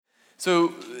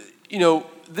So,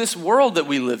 this world that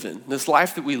we live in, this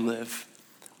life that we live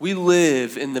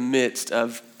in the midst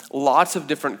of lots of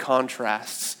different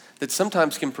contrasts that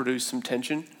sometimes can produce some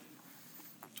tension.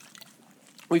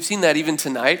 We've seen that even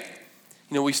tonight.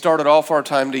 We started off our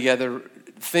time together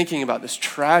thinking about this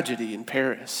tragedy in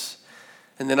Paris.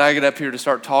 And then I get up here to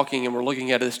start talking, and we're looking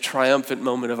at this triumphant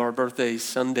moment of our birthday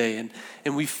Sunday.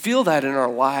 And we feel that in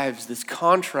our lives, this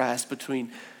contrast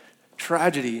between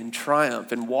tragedy and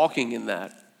triumph and walking in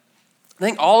that. I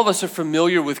think all of us are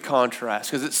familiar with contrast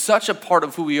because it's such a part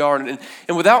of who we are.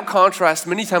 And without contrast,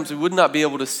 many times we would not be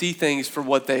able to see things for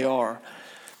what they are.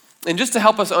 And just to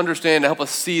help us understand, to help us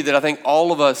see that I think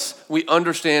all of us, we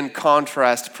understand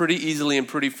contrast pretty easily and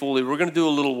pretty fully. We're going to do a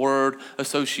little word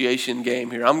association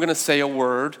game here. I'm going to say a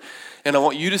word, and I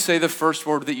want you to say the first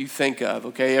word that you think of,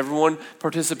 okay? Everyone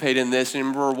participate in this,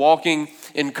 and we're walking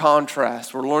in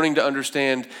contrast. We're learning to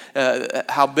understand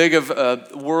how big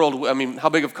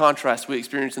of contrast we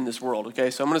experience in this world, okay?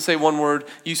 So I'm going to say one word.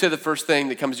 You say the first thing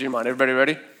that comes to your mind. Everybody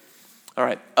ready? All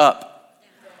right, up.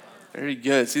 Very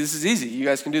good. See, this is easy. You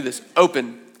guys can do this.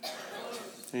 Open.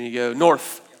 There you go.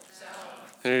 North.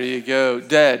 There you go.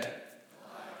 Dead.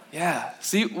 Yeah.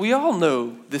 See, we all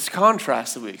know this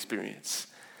contrast that we experience.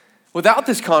 Without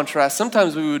this contrast,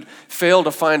 sometimes we would fail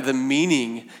to find the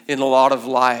meaning in a lot of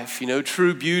life.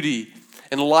 True beauty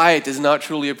and light is not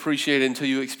truly appreciated until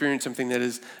you experience something that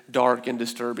is dark and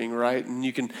disturbing, right? And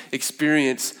you can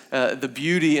experience the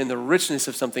beauty and the richness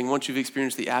of something once you've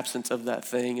experienced the absence of that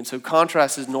thing. And so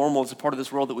contrast is normal. It's a part of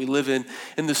this world that we live in.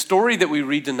 And the story that we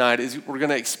read tonight is we're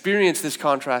going to experience this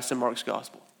contrast in Mark's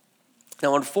gospel.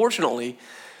 Now, unfortunately,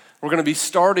 we're going to be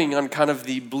starting on kind of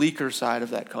the bleaker side of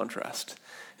that contrast.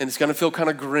 And it's going to feel kind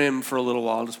of grim for a little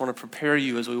while. I just want to prepare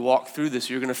you as we walk through this.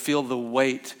 You're going to feel the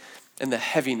weight and the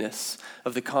heaviness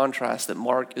of the contrast that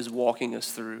Mark is walking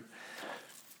us through.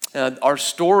 Our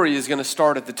story is going to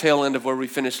start at the tail end of where we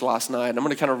finished last night. I'm going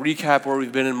to kind of recap where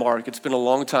we've been in Mark. It's been a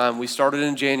long time. We started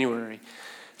in January.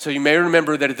 So you may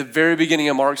remember that at the very beginning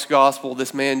of Mark's gospel,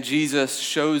 this man Jesus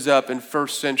shows up in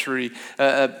first century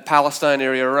Palestine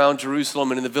area around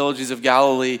Jerusalem and in the villages of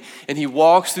Galilee. And he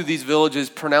walks through these villages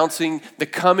pronouncing the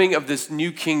coming of this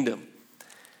new kingdom.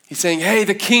 He's saying, hey,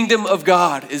 the kingdom of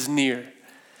God is near.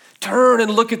 Turn and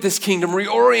look at this kingdom.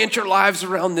 Reorient your lives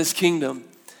around this kingdom.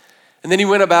 And then he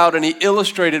went about and he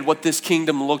illustrated what this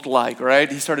kingdom looked like,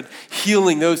 right? He started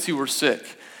healing those who were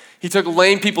sick. He took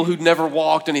lame people who'd never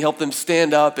walked and he helped them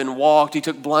stand up and walked. He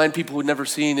took blind people who'd never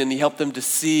seen and he helped them to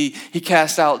see. He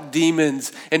cast out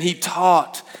demons and he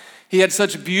taught. He had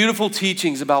such beautiful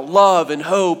teachings about love and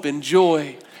hope and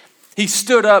joy. He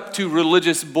stood up to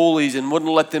religious bullies and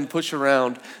wouldn't let them push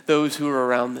around those who were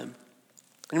around them.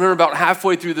 I remember about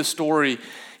halfway through the story,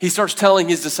 he starts telling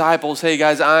his disciples, hey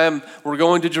guys, we're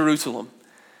going to Jerusalem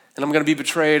and I'm going to be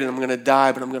betrayed and I'm going to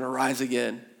die, but I'm going to rise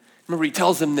again. Remember, he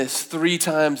tells them this 3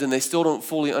 times and they still don't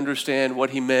fully understand what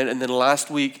he meant. And then last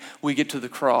week, we get to the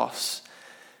cross.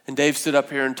 And Dave stood up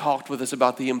here and talked with us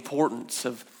about the importance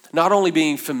of not only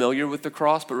being familiar with the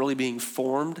cross, but really being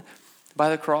formed by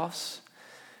the cross.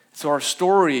 So our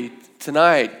story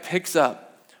tonight picks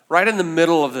up right in the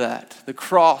middle of that. The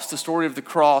cross, the story of the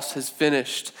cross has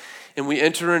finished. And we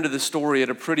enter into the story at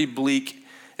a pretty bleak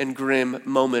and grim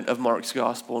moment of Mark's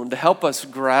gospel. And to help us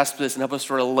grasp this and help us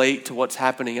relate to what's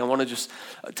happening, I want to just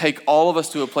take all of us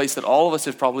to a place that all of us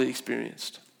have probably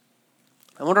experienced.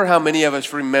 I wonder how many of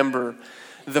us remember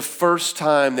the first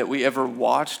time that we ever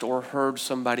watched or heard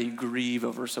somebody grieve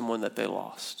over someone that they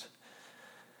lost.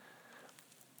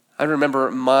 I remember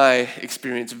my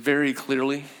experience very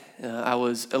clearly. I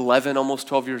was 11, almost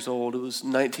 12 years old. It was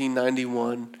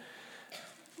 1991.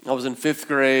 I was in 5th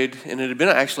grade, and it had been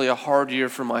actually a hard year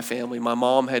for my family. My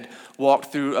mom had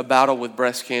walked through a battle with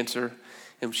breast cancer,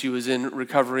 and she was in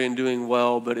recovery and doing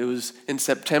well, but it was in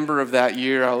September of that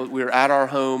year. We were at our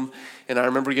home, and I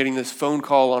remember getting this phone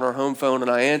call on our home phone,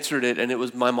 and I answered it, and it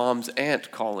was my mom's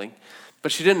aunt calling.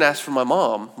 But she didn't ask for my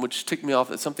mom, which ticked me off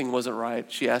that something wasn't right.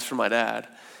 She asked for my dad.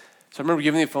 So I remember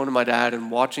giving the phone to my dad and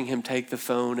watching him take the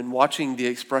phone and watching the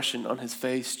expression on his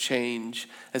face change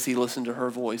as he listened to her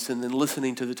voice and then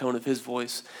listening to the tone of his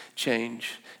voice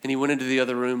change. And he went into the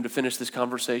other room to finish this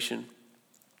conversation.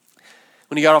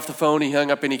 When he got off the phone, he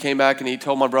hung up and he came back and he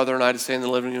told my brother and I to stay in the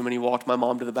living room and he walked my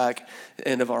mom to the back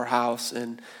end of our house.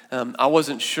 And I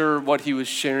wasn't sure what he was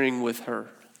sharing with her.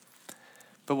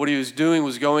 But what he was doing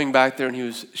was going back there and he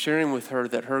was sharing with her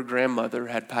that her grandmother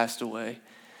had passed away.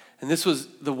 And this was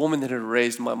the woman that had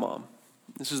raised my mom.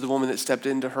 This is the woman that stepped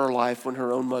into her life when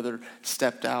her own mother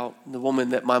stepped out. The woman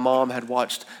that my mom had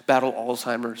watched battle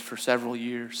Alzheimer's for several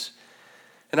years.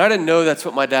 And I didn't know that's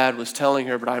what my dad was telling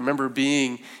her, but I remember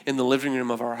being in the living room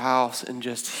of our house and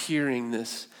just hearing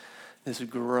this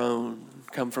groan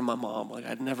come from my mom like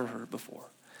I'd never heard before.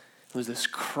 It was this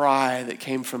cry that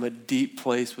came from a deep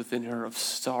place within her of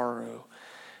sorrow.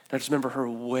 And I just remember her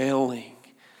wailing.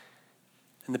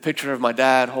 And the picture of my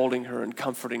dad holding her and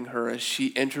comforting her as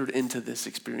she entered into this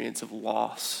experience of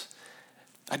loss.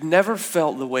 I'd never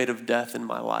felt the weight of death in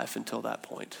my life until that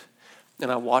point. And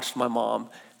I watched my mom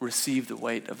receive the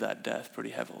weight of that death pretty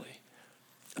heavily.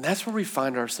 And that's where we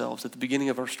find ourselves at the beginning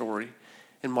of our story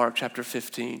in Mark chapter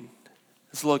 15.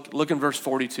 Let's look in verse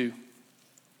 42.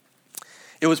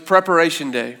 It was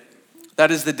preparation day.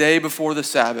 That is the day before the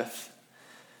Sabbath.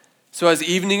 So as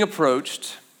evening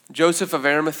approached, Joseph of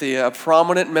Arimathea, a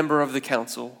prominent member of the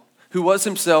council, who was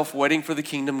himself waiting for the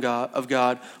kingdom of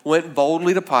God, went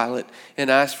boldly to Pilate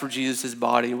and asked for Jesus'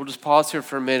 body. We'll just pause here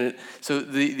for a minute. So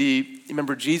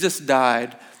remember, Jesus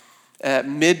died at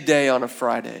midday on a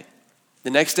Friday.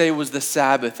 The next day was the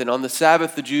Sabbath, and on the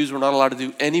Sabbath, the Jews were not allowed to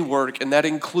do any work, and that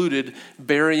included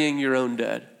burying your own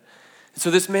dead. And so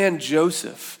this man,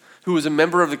 Joseph, who was a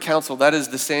member of the council, that is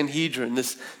the Sanhedrin,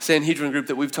 this Sanhedrin group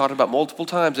that we've talked about multiple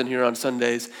times in here on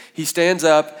Sundays, he stands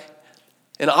up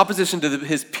in opposition to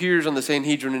his peers on the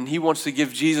Sanhedrin, and he wants to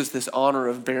give Jesus this honor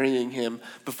of burying him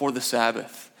before the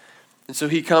Sabbath. And so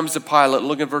he comes to Pilate.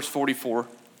 Look at verse 44.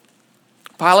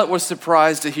 Pilate was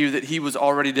surprised to hear that he was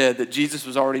already dead, that Jesus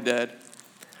was already dead.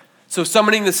 So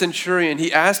summoning the centurion,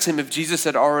 he asked him if Jesus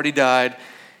had already died.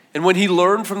 And when he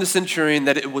learned from the centurion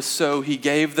that it was so, he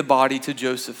gave the body to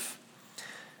Joseph.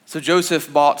 So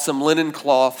Joseph bought some linen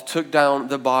cloth, took down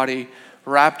the body,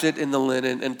 wrapped it in the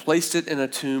linen, and placed it in a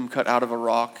tomb cut out of a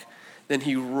rock. Then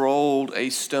he rolled a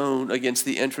stone against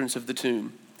the entrance of the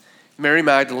tomb. Mary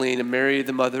Magdalene and Mary,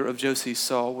 the mother of Joses,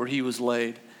 saw where he was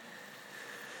laid.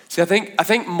 See, I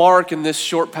think Mark in this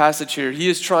short passage here, he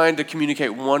is trying to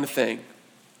communicate one thing.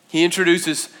 He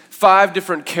introduces 5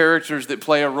 different characters that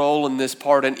play a role in this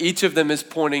part, and each of them is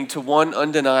pointing to one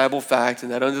undeniable fact,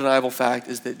 and that undeniable fact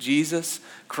is that Jesus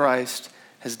Christ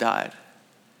has died.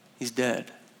 He's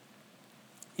dead.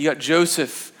 You got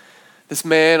Joseph, this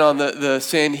man on the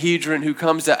Sanhedrin who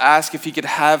comes to ask if he could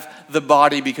have the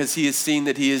body because he has seen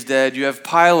that he is dead. You have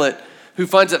Pilate, who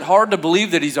finds it hard to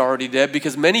believe that he's already dead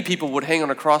because many people would hang on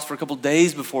a cross for a couple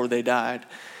days before they died.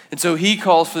 And so he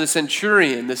calls for the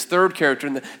centurion, this third character,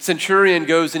 and the centurion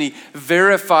goes and he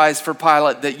verifies for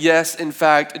Pilate that yes, in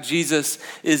fact, Jesus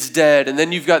is dead. And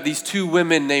then you've got these 2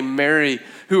 women named Mary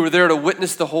who are there to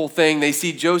witness the whole thing. They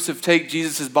see Joseph take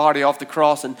Jesus' body off the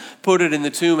cross and put it in the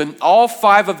tomb. And all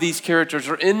 5 of these characters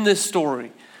are in this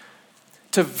story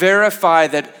to verify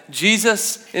that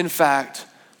Jesus, in fact,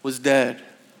 was dead.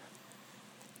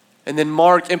 And then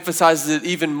Mark emphasizes it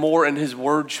even more in his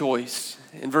word choice.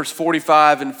 In verse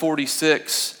 45 and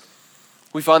 46,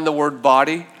 we find the word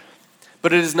body,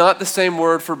 but it is not the same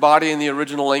word for body in the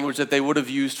original language that they would have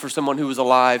used for someone who was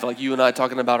alive, like you and I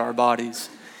talking about our bodies.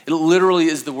 It literally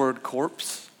is the word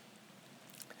corpse.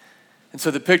 And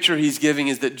so the picture he's giving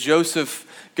is that Joseph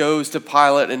goes to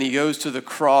Pilate and he goes to the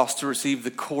cross to receive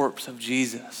the corpse of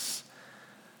Jesus.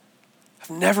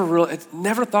 I've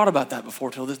never thought about that before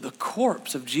till this, the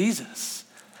corpse of Jesus.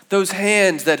 Those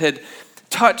hands that had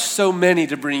touched so many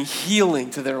to bring healing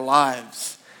to their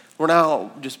lives were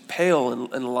now just pale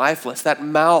and lifeless. That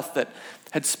mouth that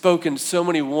had spoken so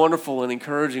many wonderful and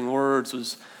encouraging words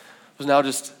was now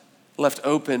just left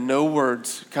open, no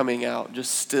words coming out,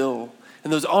 just still.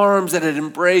 And those arms that had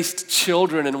embraced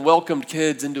children and welcomed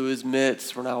kids into his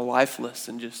midst were now lifeless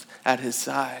and just at his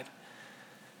side.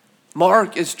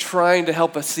 Mark is trying to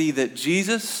help us see that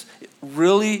Jesus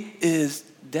really is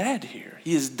dead here.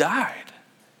 He has died.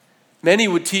 Many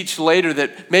would teach later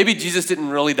that maybe Jesus didn't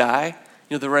really die,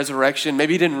 the resurrection.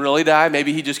 Maybe he didn't really die.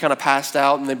 Maybe he just kind of passed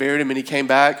out and they buried him and he came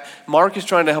back. Mark is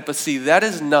trying to help us see that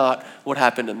is not what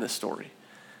happened in this story,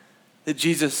 that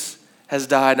Jesus has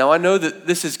died. Now, I know that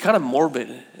this is kind of morbid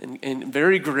and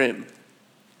very grim,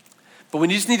 but we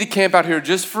just need to camp out here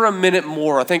just for a minute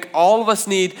more. I think all of us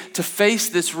need to face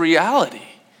this reality.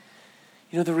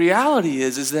 The reality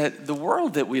is that the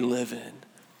world that we live in,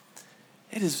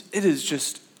 it is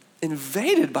just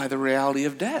invaded by the reality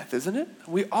of death, isn't it?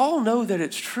 We all know that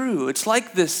it's true. It's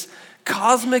like this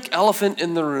cosmic elephant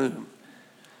in the room.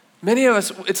 Many of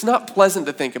us, it's not pleasant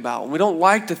to think about. We don't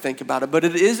like to think about it, but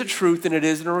it is a truth and it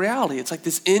is a reality. It's like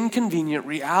this inconvenient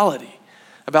reality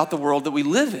about the world that we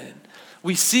live in.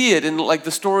 We see it in like the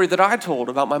story that I told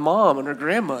about my mom and her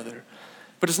grandmother.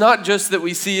 But it's not just that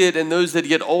we see it in those that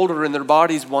get older and their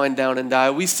bodies wind down and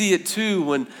die. We see it too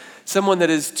when someone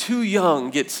that is too young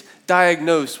gets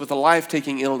diagnosed with a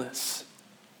life-taking illness.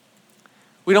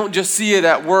 We don't just see it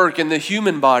at work in the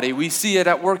human body. We see it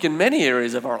at work in many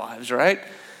areas of our lives, right?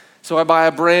 So I buy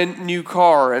a brand new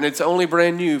car, and it's only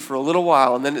brand new for a little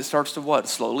while, and then it starts to what?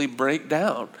 Slowly break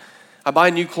down. I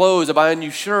buy new clothes, I buy a new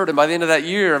shirt, and by the end of that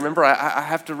year, remember, I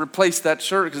have to replace that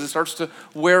shirt because it starts to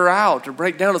wear out or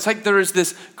break down. It's like there is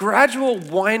this gradual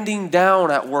winding down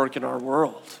at work in our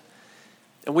world.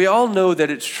 And we all know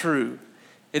that it's true.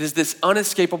 It is this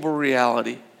unescapable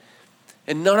reality.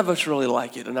 And none of us really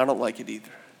like it, and I don't like it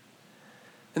either.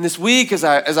 And this week, as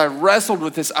I wrestled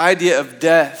with this idea of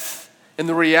death and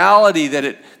the reality that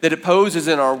it poses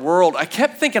in our world, I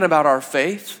kept thinking about our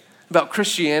faith, about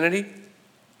Christianity.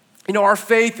 You know, our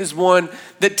faith is one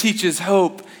that teaches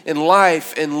hope and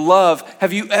life and love.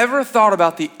 Have you ever thought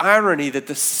about the irony that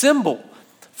the symbol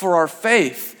for our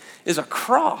faith is a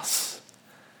cross?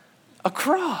 A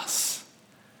cross.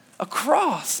 A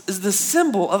cross is the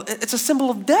symbol of, it's a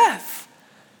symbol of death.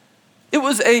 It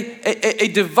was a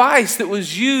device that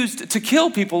was used to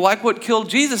kill people like what killed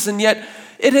Jesus, and yet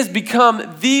it has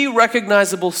become the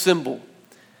recognizable symbol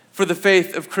for the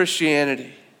faith of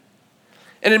Christianity.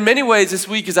 And in many ways this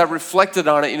week as I reflected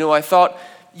on it, I thought,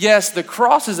 yes, the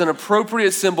cross is an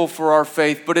appropriate symbol for our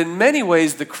faith, but in many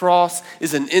ways the cross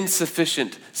is an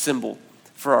insufficient symbol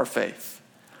for our faith.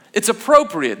 It's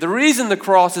appropriate. The reason the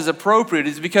cross is appropriate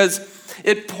is because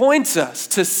it points us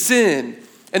to sin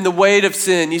and the weight of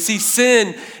sin. You see,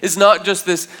 sin is not just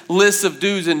this list of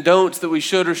do's and don'ts that we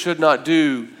should or should not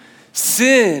do.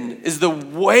 Sin is the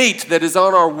weight that is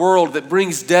on our world that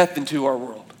brings death into our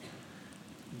world.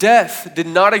 Death did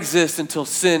not exist until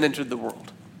sin entered the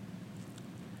world.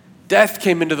 Death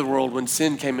came into the world when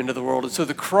sin came into the world. And so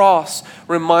the cross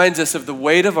reminds us of the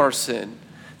weight of our sin,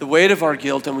 the weight of our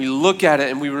guilt, and we look at it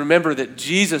and we remember that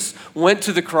Jesus went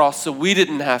to the cross so we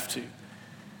didn't have to.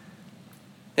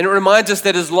 And it reminds us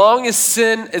that as long as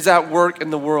sin is at work in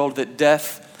the world, that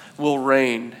death will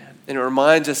reign. And it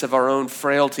reminds us of our own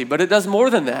frailty. But it does more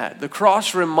than that. The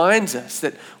cross reminds us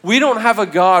that we don't have a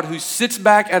God who sits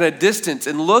back at a distance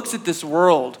and looks at this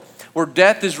world where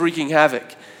death is wreaking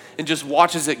havoc and just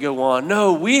watches it go on.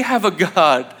 No, we have a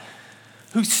God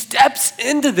who steps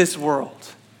into this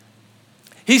world.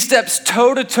 He steps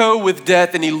toe to toe with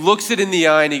death and he looks it in the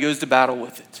eye and he goes to battle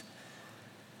with it.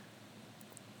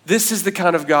 This is the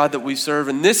kind of God that we serve,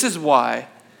 and this is why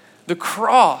the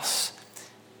cross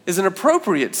is an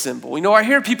appropriate symbol. I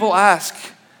hear people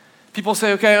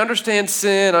say, okay, I understand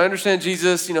sin, I understand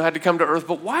Jesus, had to come to earth,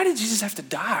 but why did Jesus have to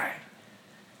die?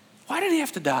 Why did he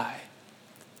have to die?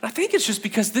 And I think it's just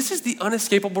because this is the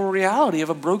unescapable reality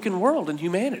of a broken world and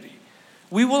humanity.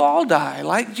 We will all die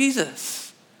like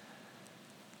Jesus.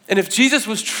 And if Jesus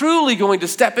was truly going to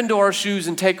step into our shoes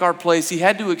and take our place, he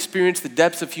had to experience the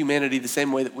depths of humanity the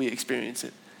same way that we experience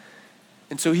it.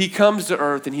 And so he comes to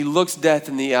earth and he looks death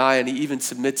in the eye and he even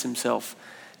submits himself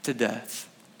to death.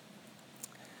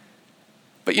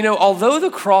 But although the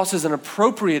cross is an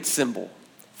appropriate symbol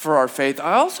for our faith,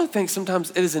 I also think sometimes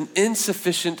it is an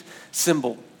insufficient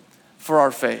symbol for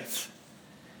our faith.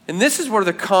 And this is where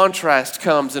the contrast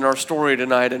comes in our story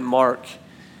tonight in Mark.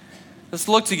 Let's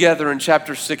look together in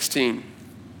chapter 16.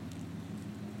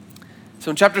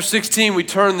 So in chapter 16, we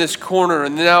turn this corner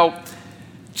and now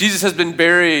Jesus has been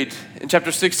buried. And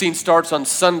chapter 16 starts on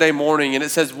Sunday morning and it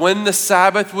says, when the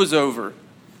Sabbath was over,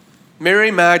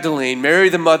 Mary Magdalene, Mary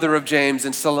the mother of James,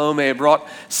 and Salome brought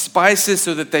spices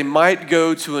so that they might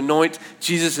go to anoint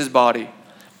Jesus' body.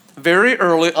 Very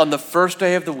early on the first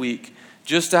day of the week,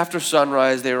 just after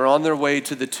sunrise, they were on their way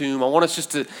to the tomb. I want us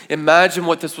just to imagine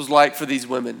what this was like for these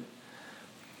women.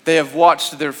 They have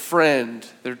watched their friend,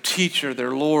 their teacher,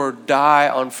 their Lord die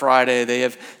on Friday. They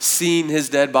have seen his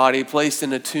dead body placed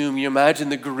in a tomb. You imagine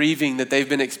the grieving that they've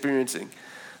been experiencing.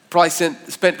 Probably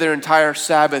spent their entire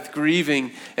Sabbath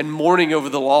grieving and mourning over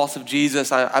the loss of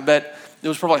Jesus. I bet it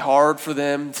was probably hard for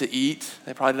them to eat.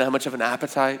 They probably didn't have much of an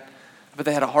appetite. But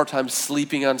they had a hard time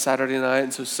sleeping on Saturday night.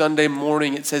 And so Sunday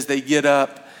morning, it says they get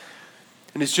up.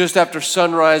 And it's just after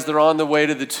sunrise, they're on the way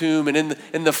to the tomb. And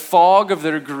in the fog of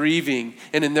their grieving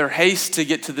and in their haste to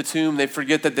get to the tomb, they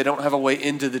forget that they don't have a way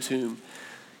into the tomb.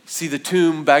 See, the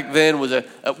tomb back then would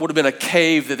have been a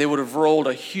cave that they would have rolled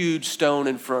a huge stone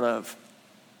in front of.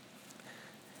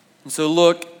 And so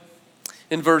look,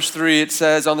 in verse 3, it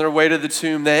says, on their way to the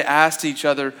tomb, they asked each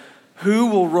other, who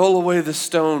will roll away the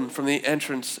stone from the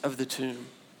entrance of the tomb?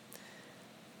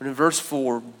 And in verse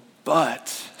 4,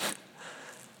 but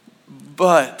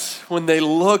when they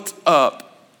looked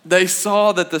up, they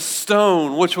saw that the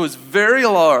stone, which was very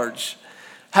large,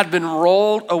 had been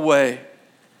rolled away.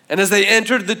 And as they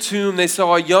entered the tomb, they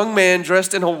saw a young man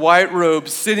dressed in a white robe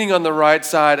sitting on the right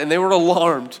side, and they were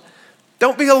alarmed.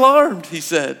 Don't be alarmed, he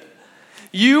said.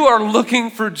 You are looking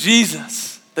for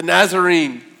Jesus, the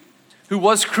Nazarene, who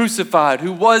was crucified,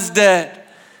 who was dead.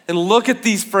 And look at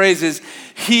these phrases.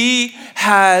 He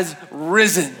has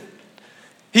risen.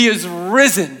 He is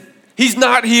risen. He's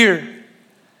not here.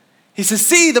 He says,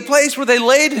 see the place where they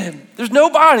laid him. There's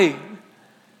nobody.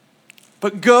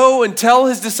 But go and tell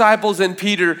his disciples and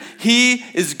Peter, he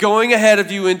is going ahead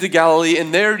of you into Galilee,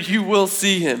 and there you will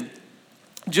see him.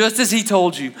 Just as he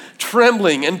told you,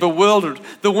 trembling and bewildered,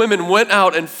 the women went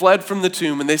out and fled from the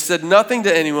tomb, and they said nothing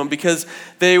to anyone because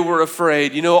they were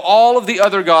afraid. You know, all of the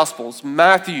other Gospels,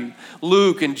 Matthew,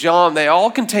 Luke, and John, they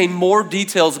all contain more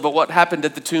details about what happened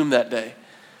at the tomb that day.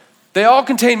 They all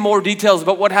contain more details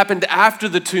about what happened after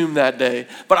the tomb that day.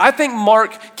 But I think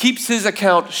Mark keeps his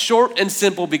account short and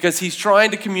simple because he's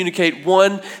trying to communicate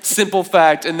one simple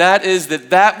fact, and that is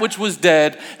that which was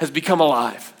dead has become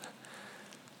alive.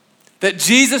 That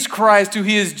Jesus Christ, who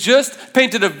he has just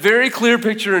painted a very clear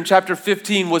picture in chapter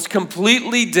 15, was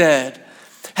completely dead,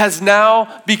 has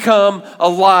now become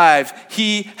alive.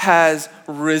 He has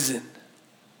risen.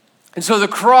 And so the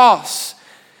cross,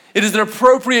 it is an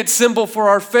appropriate symbol for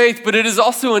our faith, but it is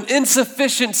also an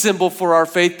insufficient symbol for our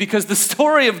faith because the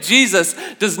story of Jesus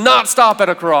does not stop at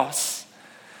a cross.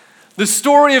 The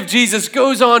story of Jesus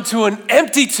goes on to an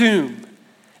empty tomb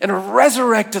and a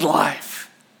resurrected life.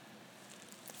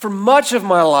 For much of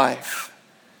my life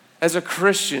as a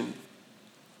Christian,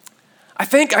 I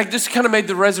think I just kind of made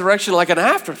the resurrection like an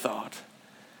afterthought.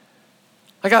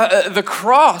 The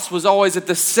cross was always at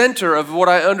the center of what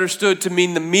I understood to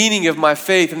mean the meaning of my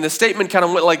faith. And the statement kind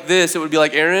of went like this. It would be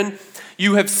like, Aaron,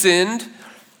 you have sinned,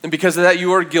 and because of that,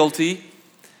 you are guilty.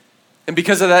 And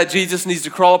because of that, Jesus needs to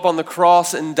crawl up on the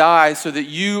cross and die so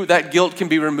that that guilt can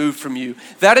be removed from you.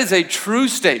 That is a true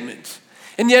statement.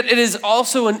 And yet it is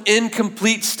also an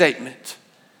incomplete statement.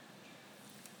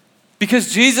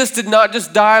 Because Jesus did not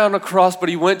just die on a cross, but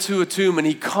he went to a tomb and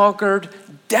he conquered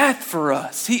death for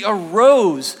us. He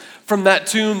arose from that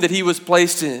tomb that he was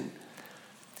placed in.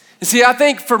 And see, I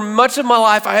think for much of my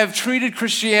life, I have treated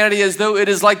Christianity as though it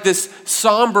is like this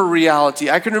somber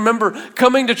reality. I can remember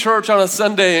coming to church on a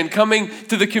Sunday and coming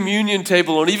to the communion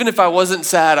table, and even if I wasn't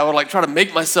sad, I would try to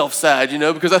make myself sad,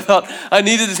 because I thought I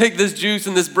needed to take this juice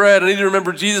and this bread. I needed to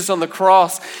remember Jesus on the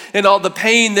cross and all the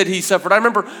pain that he suffered. I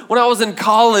remember when I was in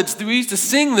college, we used to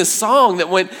sing this song that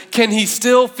went, "Can he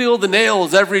still feel the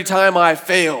nails every time I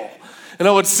fail?" And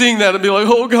I would sing that and be like,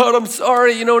 oh God, I'm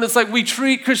sorry. And it's like we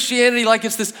treat Christianity like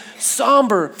it's this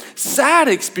somber, sad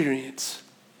experience.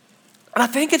 And I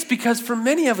think it's because for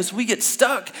many of us, we get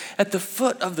stuck at the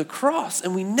foot of the cross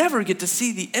and we never get to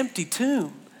see the empty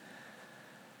tomb.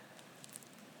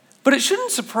 But it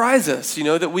shouldn't surprise us,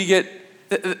 that we get,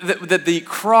 that the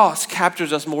cross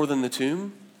captures us more than the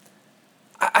tomb.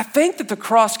 I think that the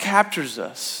cross captures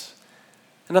us.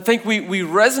 And I think we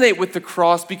resonate with the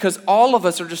cross because all of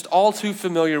us are just all too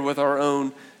familiar with our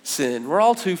own sin. We're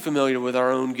all too familiar with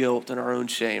our own guilt and our own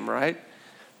shame, right?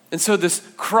 And so this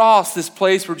cross, this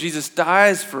place where Jesus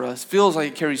dies for us, feels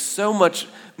like it carries so much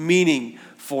meaning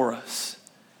for us.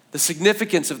 The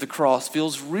significance of the cross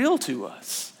feels real to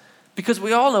us because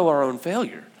we all know our own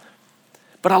failure.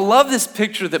 But I love this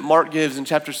picture that Mark gives in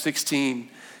chapter 16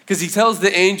 because he tells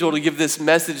the angel to give this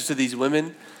message to these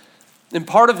women. And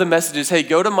part of the message is, hey,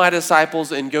 go to my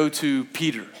disciples and go to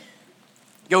Peter.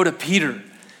 Go to Peter.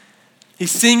 He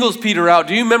singles Peter out.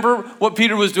 Do you remember what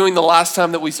Peter was doing the last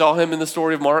time that we saw him in the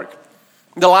story of Mark?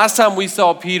 The last time we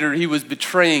saw Peter, he was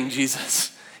betraying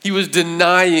Jesus. He was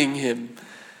denying him.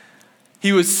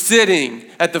 He was sitting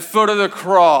at the foot of the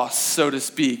cross, so to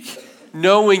speak,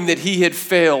 knowing that he had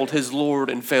failed his Lord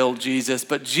and failed Jesus.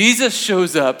 But Jesus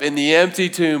shows up in the empty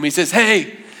tomb. He says,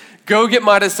 hey, go get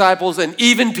my disciples and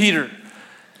even Peter.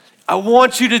 I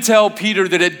want you to tell Peter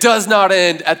that it does not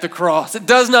end at the cross. It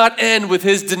does not end with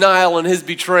his denial and his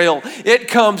betrayal. It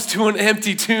comes to an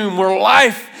empty tomb where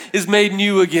life is made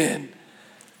new again.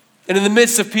 And in the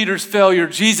midst of Peter's failure,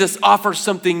 Jesus offers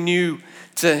something new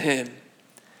to him.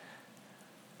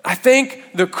 I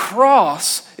think the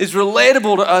cross is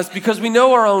relatable to us because we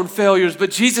know our own failures,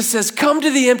 but Jesus says, come to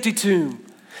the empty tomb.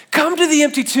 Come to the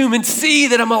empty tomb and see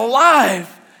that I'm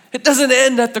alive. It doesn't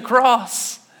end at the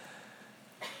cross.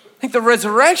 I think the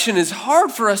resurrection is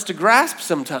hard for us to grasp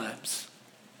sometimes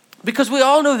because we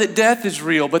all know that death is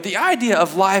real, but the idea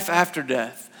of life after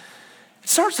death, it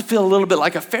starts to feel a little bit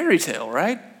like a fairy tale,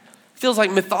 right? It feels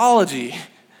like mythology.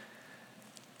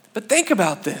 But think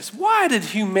about this. Why did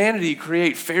humanity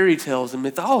create fairy tales and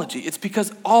mythology? It's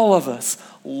because all of us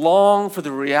long for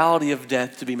the reality of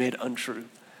death to be made untrue.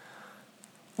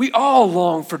 We all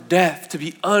long for death to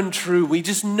be untrue. We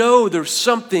just know there's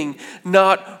something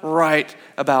not right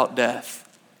about death.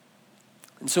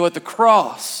 And so at the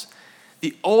cross,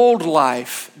 the old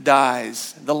life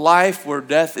dies, the life where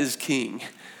death is king.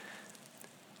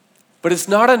 But it's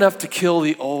not enough to kill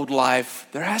the old life.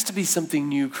 There has to be something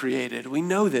new created. We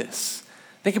know this.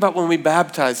 Think about when we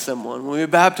baptize someone. When we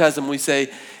baptize them, we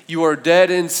say, you are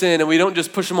dead in sin, and we don't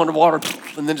just push them under water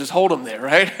and then just hold them there,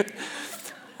 right?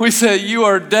 We say, you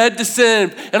are dead to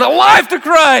sin and alive to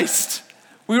Christ.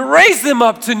 We raise them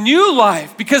up to new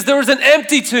life because there was an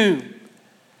empty tomb.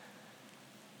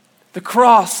 The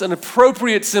cross, an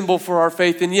appropriate symbol for our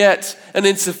faith, and yet an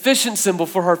insufficient symbol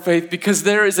for our faith because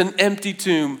there is an empty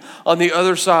tomb on the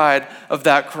other side of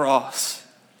that cross.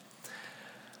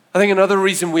 I think another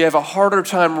reason we have a harder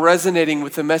time resonating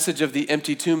with the message of the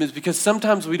empty tomb is because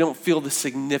sometimes we don't feel the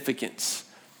significance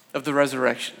of the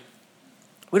resurrection.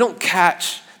 We don't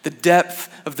catch the depth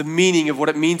of the meaning of what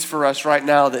it means for us right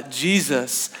now that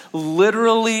Jesus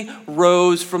literally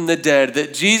rose from the dead,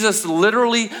 that Jesus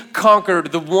literally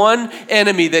conquered the one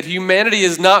enemy that humanity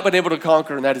has not been able to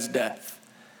conquer, and that is death.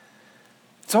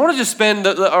 So I want to just spend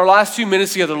our last few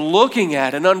minutes together looking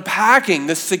at and unpacking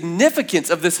the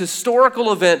significance of this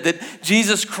historical event that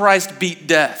Jesus Christ beat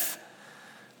death.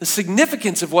 The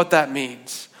significance of what that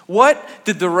means. What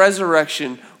did the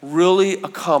resurrection really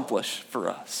accomplish for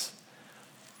us?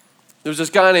 There was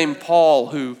this guy named Paul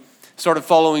who started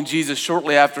following Jesus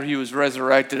shortly after he was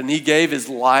resurrected, and he gave his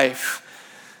life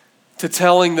to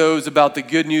telling those about the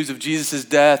good news of Jesus'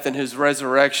 death and his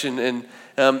resurrection. And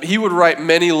he would write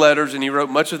many letters, and he wrote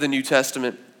much of the New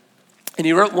Testament. And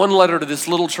he wrote one letter to this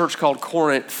little church called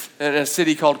Corinth, in a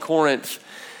city called Corinth.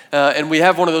 And we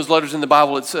have one of those letters in the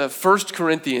Bible. It's 1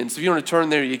 Corinthians. If you want to turn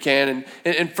there, you can.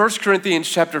 And in 1 Corinthians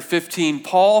chapter 15,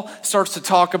 Paul starts to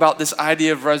talk about this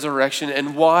idea of resurrection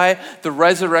and why the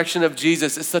resurrection of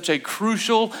Jesus is such a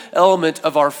crucial element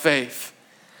of our faith.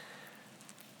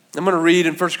 I'm going to read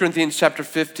in 1 Corinthians chapter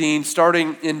 15,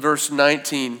 starting in verse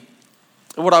 19.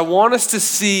 And what I want us to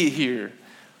see here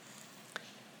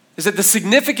is that the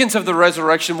significance of the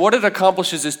resurrection, what it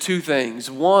accomplishes is two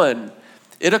things. One,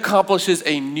 it accomplishes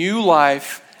a new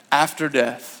life after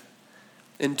death.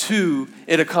 And two,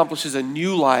 it accomplishes a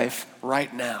new life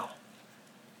right now.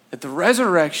 That the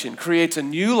resurrection creates a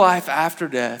new life after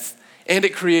death, and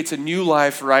it creates a new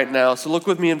life right now. So look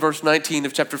with me in verse 19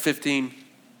 of chapter 15.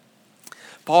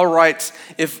 Paul writes,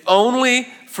 if only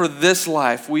for this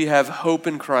life we have hope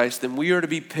in Christ, then we are to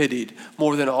be pitied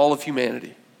more than all of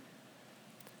humanity.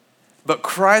 But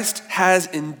Christ has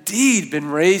indeed been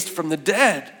raised from the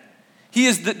dead. He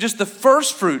is just the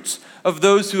first fruits of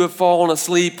those who have fallen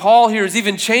asleep. Paul here is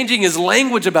even changing his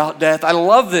language about death. I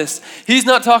love this. He's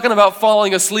not talking about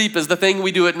falling asleep as the thing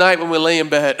we do at night when we lay in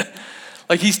bed.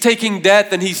 Like he's taking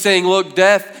death and he's saying, look,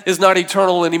 death is not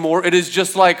eternal anymore. It is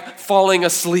just like falling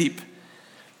asleep.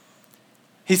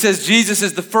 He says Jesus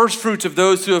is the first fruits of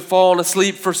those who have fallen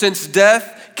asleep. For since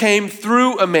death came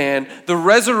through a man, the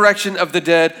resurrection of the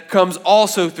dead comes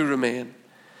also through a man.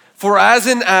 For as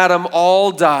in Adam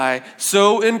all die,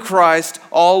 so in Christ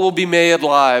all will be made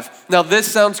alive. Now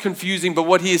this sounds confusing, but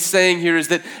what he is saying here is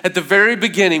that at the very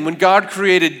beginning, when God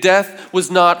created, death was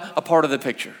not a part of the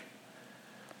picture.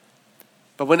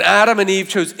 But when Adam and Eve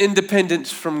chose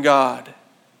independence from God,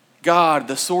 God,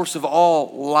 the source of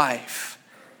all life,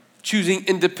 choosing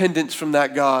independence from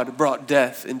that God, brought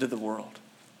death into the world.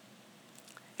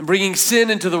 And bringing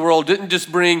sin into the world didn't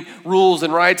just bring rules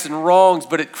and rights and wrongs,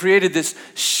 but it created this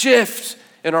shift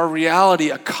in our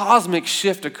reality. A cosmic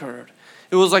shift occurred.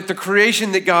 It was like the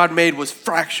creation that God made was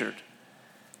fractured.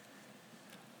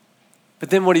 But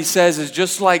then what he says is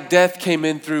just like death came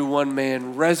in through one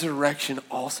man, resurrection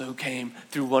also came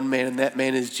through one man, and that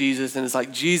man is Jesus. And it's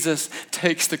like Jesus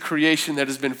takes the creation that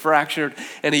has been fractured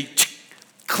and he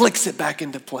clicks it back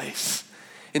into place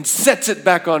and sets it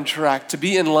back on track to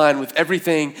be in line with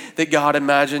everything that God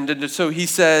imagined. And so he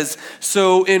says,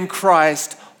 so in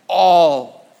Christ,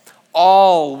 all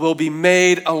will be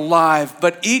made alive,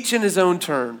 but each in his own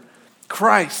turn.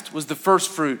 Christ was the first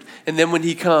fruit, and then when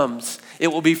he comes, it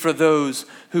will be for those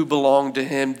who belong to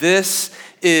him. This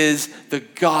is the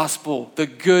gospel, the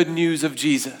good news of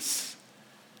Jesus.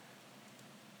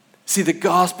 See, the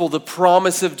gospel, the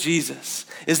promise of Jesus,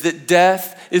 is that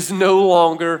death is no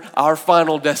longer our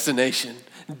final destination.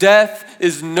 Death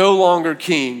is no longer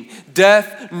king.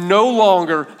 Death no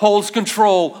longer holds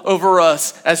control over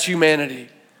us as humanity.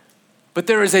 But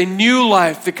there is a new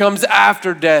life that comes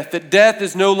after death, that death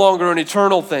is no longer an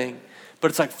eternal thing, but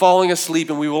it's like falling asleep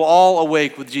and we will all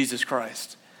awake with Jesus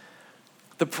Christ.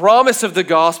 The promise of the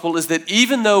gospel is that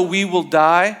even though we will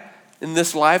die in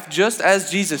this life just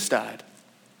as Jesus died,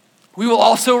 we will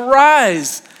also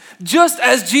rise just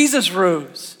as Jesus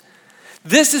rose.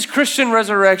 This is Christian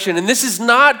resurrection, and this is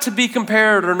not to be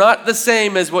compared or not the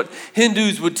same as what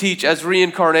Hindus would teach as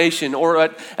reincarnation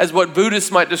or as what Buddhists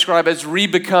might describe as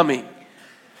rebecoming.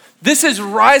 This is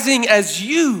rising as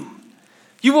you.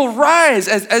 You will rise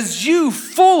as you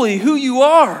fully who you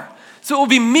are. So it will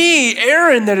be me,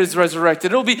 Aaron, that is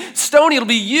resurrected. It'll be Stoney, it'll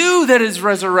be you that is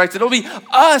resurrected. It'll be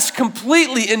us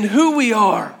completely in who we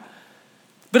are.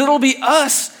 But it'll be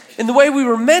us in the way we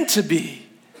were meant to be,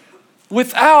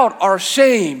 without our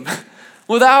shame,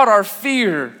 without our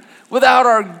fear, without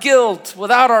our guilt,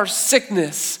 without our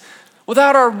sickness,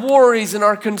 without our worries and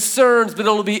our concerns, but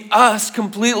it'll be us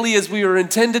completely as we are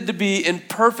intended to be in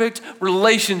perfect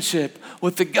relationship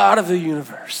with the God of the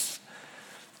universe.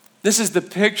 This is the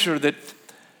picture that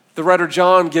the writer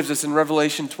John gives us in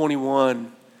Revelation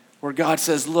 21, where God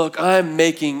says, look, I'm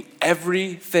making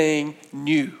everything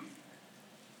new.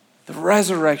 The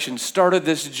resurrection started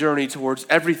this journey towards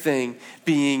everything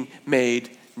being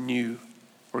made new,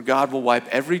 where God will wipe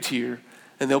every tear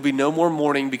and there'll be no more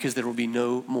mourning because there will be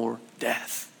no more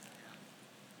death.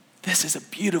 This is a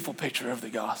beautiful picture of the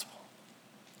gospel.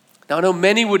 Now, I know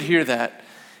many would hear that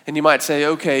and you might say,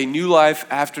 okay, new life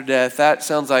after death, that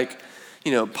sounds like,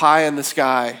 pie in the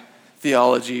sky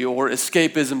theology or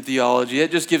escapism theology.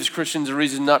 It just gives Christians a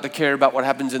reason not to care about what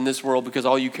happens in this world because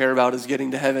all you care about is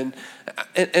getting to heaven.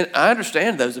 And I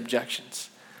understand those objections.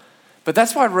 But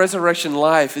that's why resurrection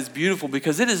life is beautiful,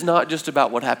 because it is not just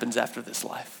about what happens after this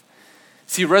life.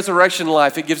 See, resurrection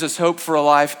life, it gives us hope for a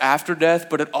life after death,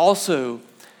 but it also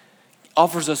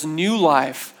offers us new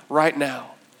life right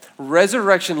now.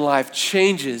 Resurrection life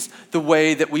changes the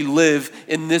way that we live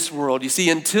in this world. You see,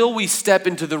 until we step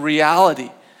into the reality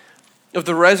of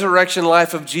the resurrection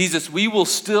life of Jesus, we will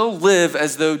still live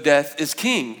as though death is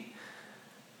king.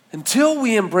 Until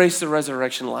we embrace the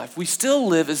resurrection life, we still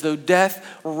live as though death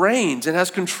reigns and has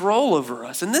control over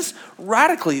us. And this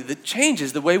radically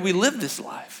changes the way we live this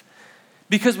life,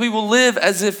 because we will live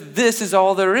as if this is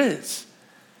all there is.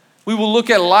 We will look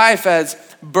at life as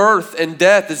birth and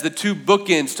death as the two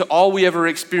bookends to all we ever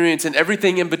experience, and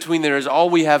everything in between there is all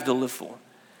we have to live for.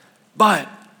 But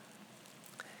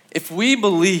if we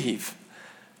believe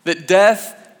that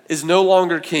death is no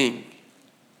longer king,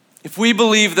 if we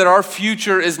believe that our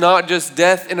future is not just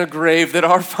death in a grave, that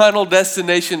our final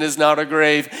destination is not a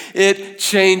grave, it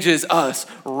changes us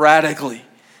radically.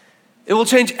 It will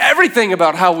change everything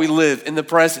about how we live in the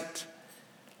present.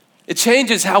 It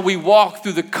changes how we walk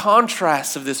through the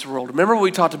contrasts of this world. Remember what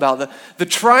we talked about, the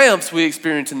triumphs we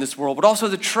experience in this world, but also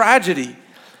the tragedy.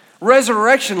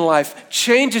 Resurrection life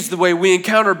changes the way we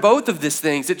encounter both of these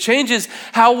things. It changes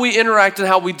how we interact and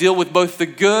how we deal with both the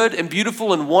good and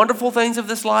beautiful and wonderful things of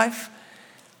this life,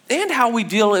 and how we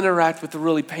deal and interact with the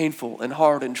really painful and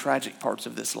hard and tragic parts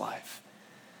of this life.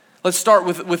 Let's start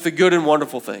with the good and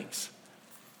wonderful things.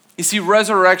 You see,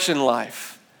 resurrection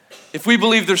life, if we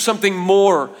believe there's something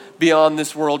more beyond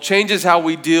this world, changes how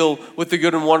we deal with the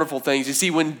good and wonderful things. You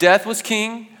see, when death was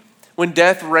king, when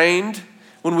death reigned,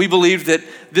 when we believed that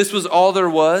this was all there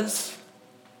was,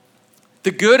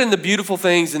 the good and the beautiful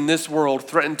things in this world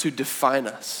threatened to define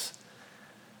us.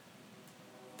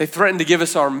 They threatened to give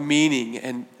us our meaning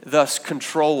and thus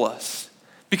control us.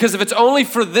 Because if it's only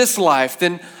for this life,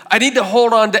 then I need to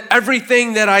hold on to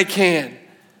everything that I can.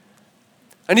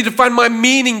 I need to find my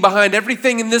meaning behind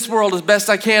everything in this world as best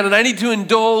I can, and I need to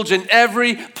indulge in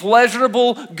every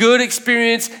pleasurable, good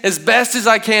experience as best as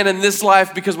I can in this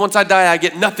life, because once I die, I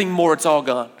get nothing more, it's all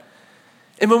gone.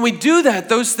 And when we do that,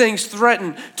 those things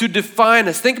threaten to define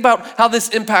us. Think about how this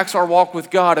impacts our walk with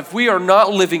God. If we are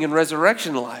not living in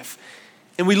resurrection life,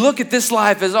 and we look at this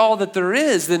life as all that there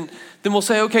is, then we'll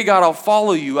say, okay, God, I'll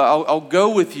follow you, I'll go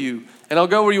with you, and I'll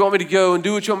go where you want me to go and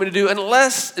do what you want me to do,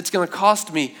 unless it's gonna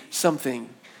cost me something.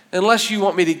 Unless you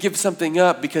want me to give something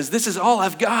up, because this is all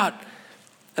I've got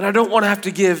and I don't want to have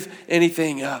to give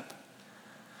anything up.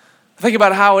 I think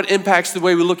about how it impacts the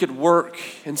way we look at work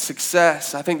and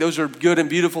success. I think those are good and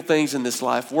beautiful things in this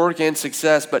life, work and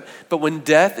success. But when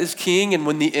death is king and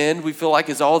when the end we feel like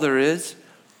is all there is,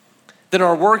 then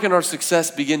our work and our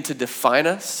success begin to define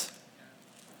us.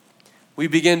 We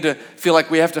begin to feel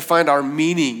like we have to find our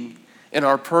meaning and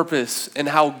our purpose and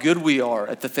how good we are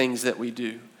at the things that we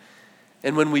do.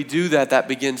 And when we do that, that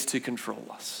begins to control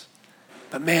us.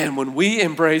 But man, when we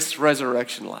embrace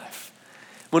resurrection life,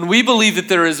 when we believe that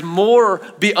there is more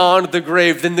beyond the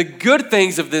grave, then the good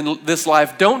things of this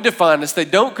life don't define us, they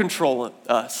don't control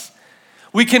us.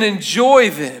 We can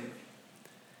enjoy them.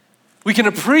 We can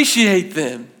appreciate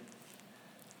them.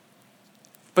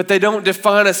 But they don't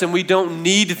define us and we don't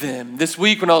need them. This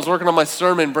week when I was working on my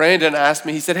sermon, Brandon asked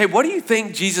me, he said, hey, what do you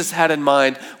think Jesus had in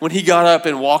mind when he got up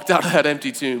and walked out of that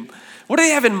empty tomb? What do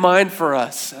they have in mind for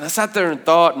us? And I sat there and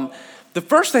thought, and the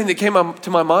first thing that came to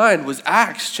my mind was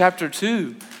Acts chapter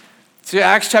 2. See,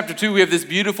 Acts chapter 2, we have this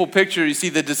beautiful picture. You see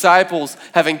the disciples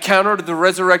have encountered the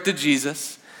resurrected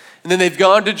Jesus, and then they've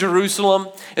gone to Jerusalem,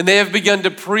 and they have begun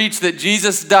to preach that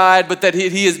Jesus died, but that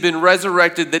he has been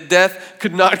resurrected, that death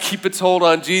could not keep its hold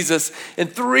on Jesus.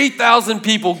 And 3,000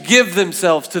 people give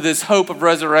themselves to this hope of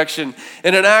resurrection.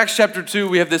 And in Acts chapter 2,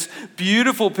 we have this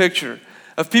beautiful picture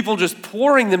of people just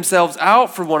pouring themselves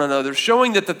out for one another,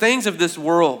 showing that the things of this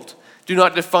world do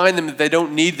not define them, that they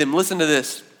don't need them. Listen to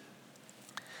this.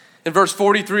 In verse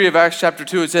 43 of Acts chapter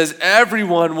 2, it says,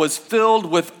 everyone was filled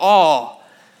with awe,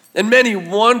 and many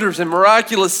wonders and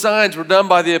miraculous signs were done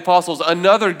by the apostles.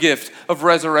 Another gift of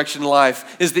resurrection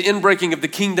life is the inbreaking of the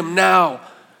kingdom now.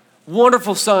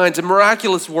 Wonderful signs and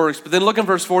miraculous works. But then look in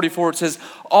verse 44, it says,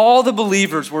 all the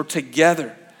believers were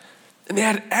together, and they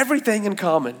had everything in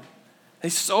common. They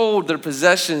sold their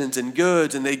possessions and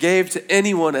goods, and they gave to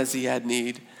anyone as he had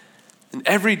need. And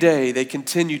every day they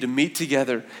continued to meet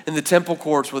together in the temple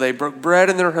courts where they broke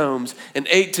bread in their homes and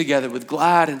ate together with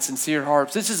glad and sincere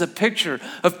hearts. This is a picture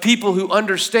of people who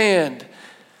understand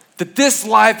that this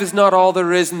life is not all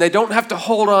there is, and they don't have to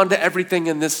hold on to everything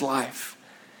in this life.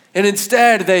 And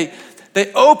instead they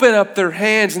open up their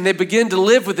hands and they begin to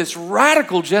live with this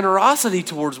radical generosity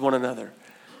towards one another,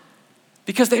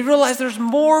 because they realize there's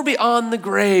more beyond the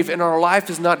grave, and our life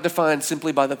is not defined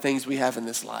simply by the things we have in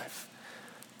this life.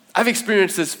 I've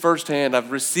experienced this firsthand.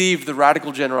 I've received the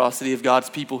radical generosity of God's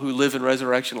people who live in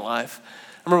resurrection life.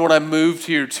 I remember when I moved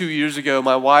here 2 years ago,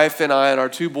 my wife and I and our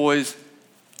 2 boys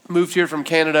moved here from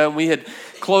Canada, and we had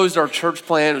closed our church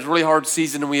plan. It was a really hard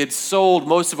season, and we had sold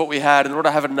most of what we had in order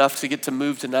to have enough to get to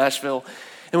move to Nashville.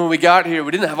 And when we got here,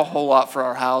 we didn't have a whole lot for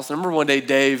our house. I remember one day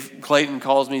Dave Clayton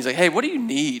calls me. He's like, hey, what do you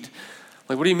need?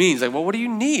 Like, what do you mean? He's like, well, what do you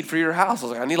need for your house? I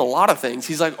was like, I need a lot of things.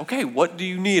 He's like, okay, what do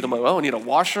you need? I'm like, well, I need a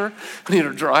washer. I need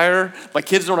a dryer. My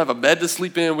kids don't have a bed to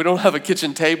sleep in. We don't have a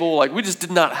kitchen table. Like, we just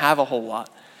did not have a whole lot.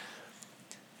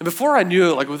 And before I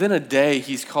knew it, like within a day,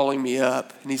 he's calling me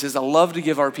up. And he says, I love to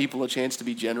give our people a chance to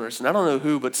be generous. And I don't know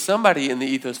who, but somebody in the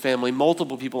Ethos family,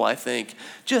 multiple people I think,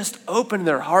 just opened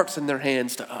their hearts and their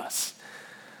hands to us.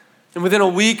 And within a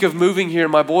week of moving here,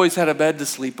 my boys had a bed to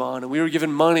sleep on, and we were given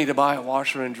money to buy a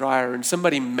washer and dryer, and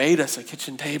somebody made us a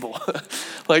kitchen table.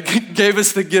 Like, gave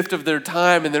us the gift of their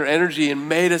time and their energy and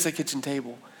made us a kitchen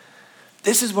table.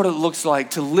 This is what it looks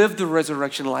like to live the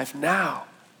resurrection life now.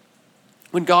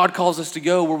 When God calls us to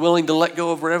go, we're willing to let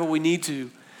go of wherever we need to.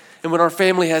 And when our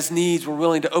family has needs, we're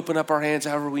willing to open up our hands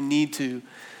however we need to,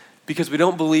 because we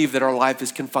don't believe that our life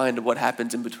is confined to what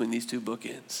happens in between these 2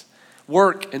 bookends.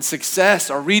 Work and success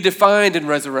are redefined in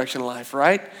resurrection life,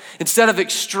 right? Instead of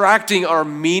extracting our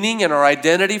meaning and our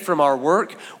identity from our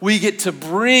work, we get to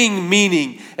bring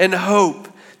meaning and hope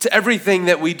to everything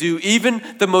that we do. Even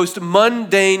the most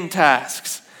mundane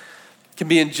tasks can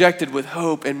be injected with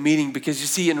hope and meaning, because you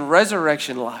see, in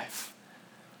resurrection life,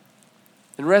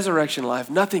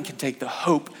 nothing can take the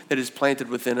hope that is planted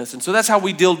within us. And so that's how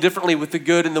we deal differently with the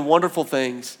good and the wonderful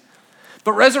things.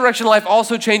 But resurrection life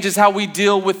also changes how we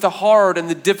deal with the hard and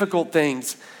the difficult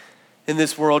things in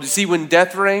this world. You see, when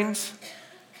death reigns,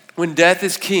 when death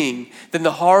is king, then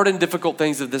the hard and difficult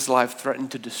things of this life threaten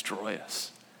to destroy us.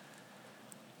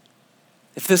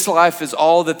 If this life is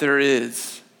all that there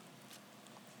is,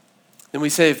 then we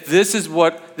say, if this is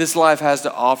what this life has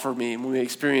to offer me, and when we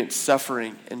experience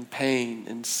suffering and pain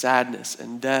and sadness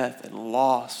and death and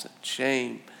loss and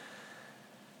shame,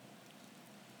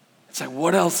 it's like,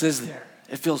 what else is there?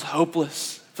 It feels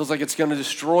hopeless. It feels like it's going to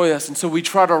destroy us. And so we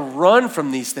try to run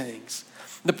from these things.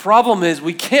 The problem is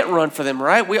we can't run for them,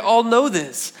 right? We all know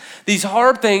this. These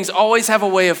hard things always have a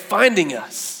way of finding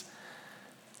us.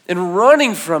 And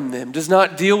running from them does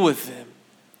not deal with them.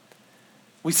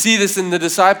 We see this in the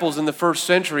disciples in the first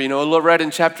century. You know, read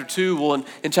in chapter 2, well,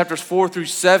 in chapters 4 through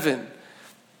 7,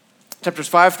 chapters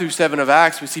 5 through 7 of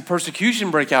Acts, we see persecution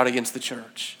break out against the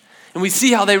church. And we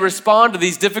see how they respond to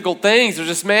these difficult things. There's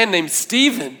this man named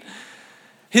Stephen.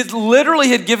 He literally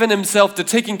had given himself to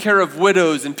taking care of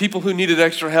widows and people who needed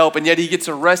extra help, and yet he gets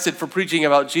arrested for preaching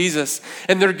about Jesus.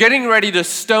 And they're getting ready to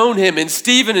stone him. And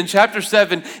Stephen in chapter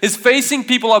 7 is facing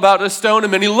people about to stone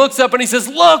him, and he looks up and he says,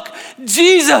 look,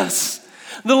 Jesus,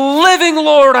 the living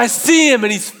Lord, I see him.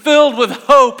 And he's filled with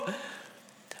hope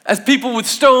as people with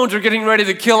stones are getting ready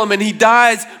to kill him, and he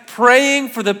dies praying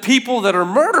for the people that are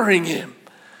murdering him.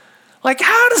 Like,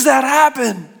 how does that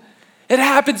happen? It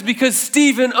happens because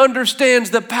Stephen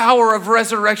understands the power of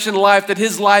resurrection life, that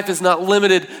his life is not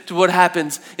limited to what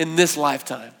happens in this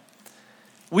lifetime.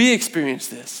 We experience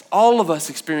this. All of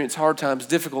us experience hard times,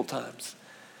 difficult times.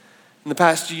 In the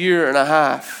past year and a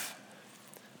half,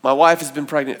 My wife has been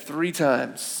pregnant 3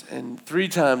 times, and 3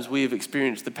 times we have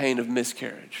experienced the pain of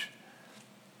miscarriage.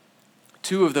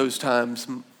 2 of those times,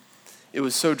 it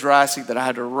was so drastic that I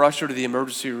had to rush her to the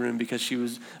emergency room because she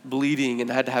was bleeding and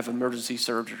had to have emergency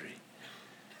surgery.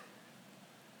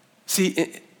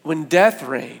 See, when death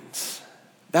reigns,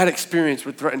 that experience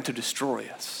would threaten to destroy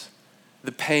us.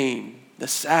 The pain, the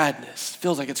sadness,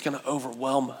 feels like it's going to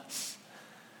overwhelm us.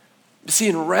 But see,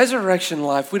 in resurrection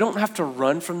life, we don't have to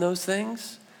run from those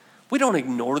things. We don't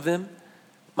ignore them.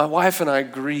 My wife and I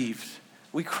grieved.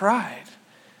 We cried.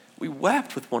 We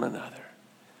wept with one another.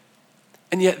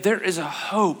 And yet there is a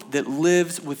hope that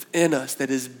lives within us that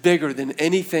is bigger than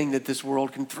anything that this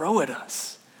world can throw at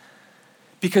us.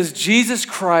 Because Jesus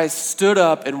Christ stood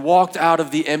up and walked out of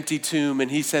the empty tomb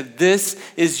and he said, "This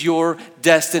is your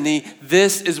destiny.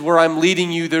 This is where I'm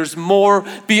leading you. There's more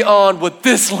beyond what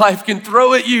this life can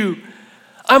throw at you.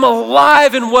 I'm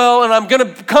alive and well, and I'm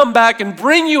going to come back and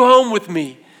bring you home with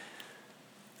me."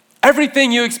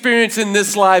 Everything you experience in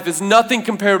this life is nothing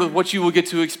compared with what you will get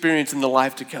to experience in the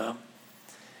life to come.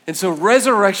 And so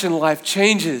resurrection life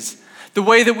changes the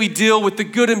way that we deal with the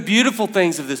good and beautiful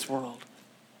things of this world.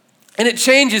 And it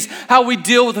changes how we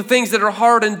deal with the things that are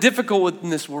hard and difficult in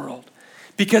this world,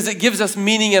 because it gives us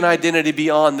meaning and identity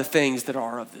beyond the things that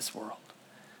are of this world.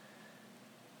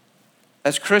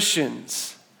 As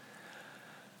Christians,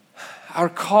 our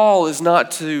call is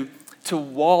not to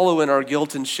wallow in our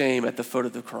guilt and shame at the foot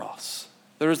of the cross.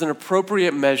 There is an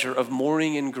appropriate measure of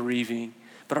mourning and grieving,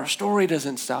 but our story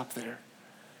doesn't stop there.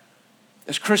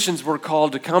 As Christians, we're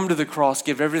called to come to the cross,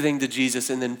 give everything to Jesus,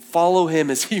 and then follow him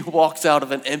as he walks out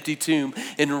of an empty tomb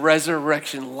in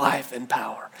resurrection life and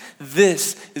power.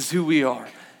 This is who we are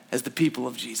as the people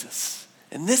of Jesus.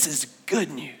 And this is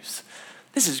good news.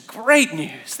 This is great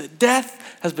news that death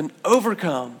has been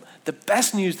overcome, the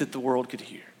best news that the world could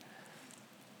hear.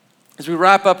 As we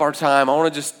wrap up our time, I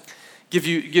want to just give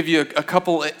you a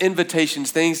couple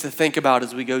invitations, things to think about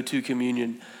as we go to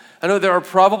communion. I know there are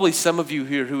probably some of you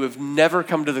here who have never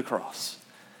come to the cross.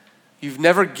 You've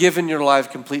never given your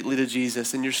life completely to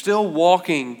Jesus, and you're still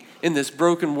walking in this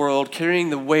broken world,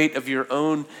 carrying the weight of your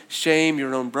own shame,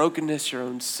 your own brokenness, your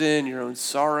own sin, your own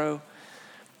sorrow.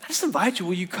 I just invite you,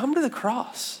 will you come to the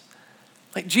cross?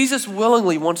 Like Jesus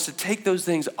willingly wants to take those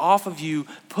things off of you,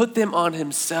 put them on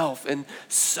himself, and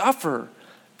suffer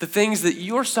the things that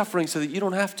you're suffering so that you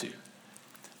don't have to.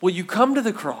 Will you come to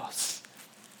the cross?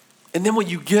 And then will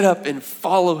you get up and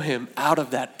follow him out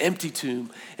of that empty tomb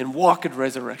and walk in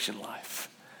resurrection life?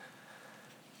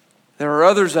 There are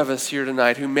others of us here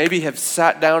tonight who maybe have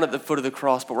sat down at the foot of the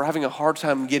cross, but we're having a hard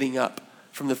time getting up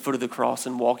from the foot of the cross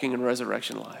and walking in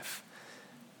resurrection life.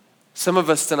 Some of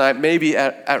us tonight may be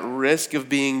at risk of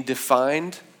being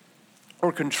defined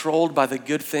or controlled by the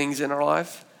good things in our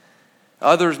life.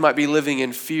 Others might be living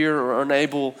in fear or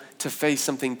unable to face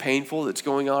something painful that's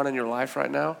going on in your life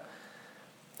right now.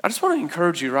 I just want to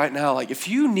encourage you right now, like if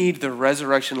you need the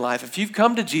resurrection life, if you've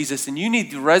come to Jesus and you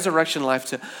need the resurrection life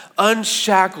to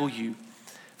unshackle you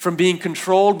from being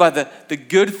controlled by the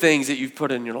good things that you've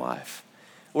put in your life,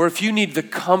 or if you need the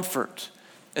comfort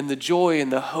and the joy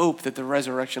and the hope that the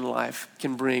resurrection life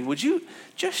can bring, would you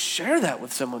just share that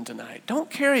with someone tonight? Don't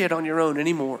carry it on your own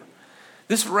anymore.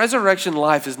 This resurrection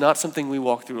life is not something we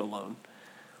walk through alone.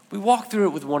 We walk through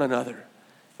it with one another.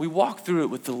 We walk through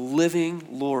it with the living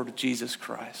Lord Jesus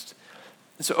Christ.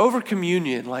 And so over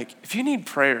communion, like if you need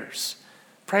prayers,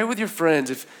 pray with your friends.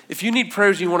 If you need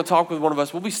prayers and you want to talk with one of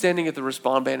us, we'll be standing at the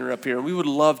Respond banner up here, and we would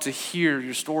love to hear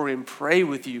your story and pray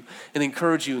with you and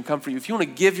encourage you and comfort you. If you want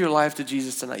to give your life to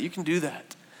Jesus tonight, you can do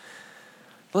that.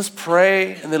 Let's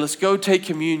pray, and then let's go take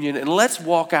communion, and let's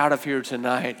walk out of here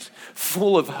tonight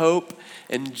full of hope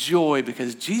and joy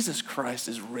because Jesus Christ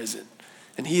is risen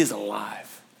and he is alive.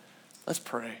 Let's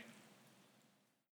pray.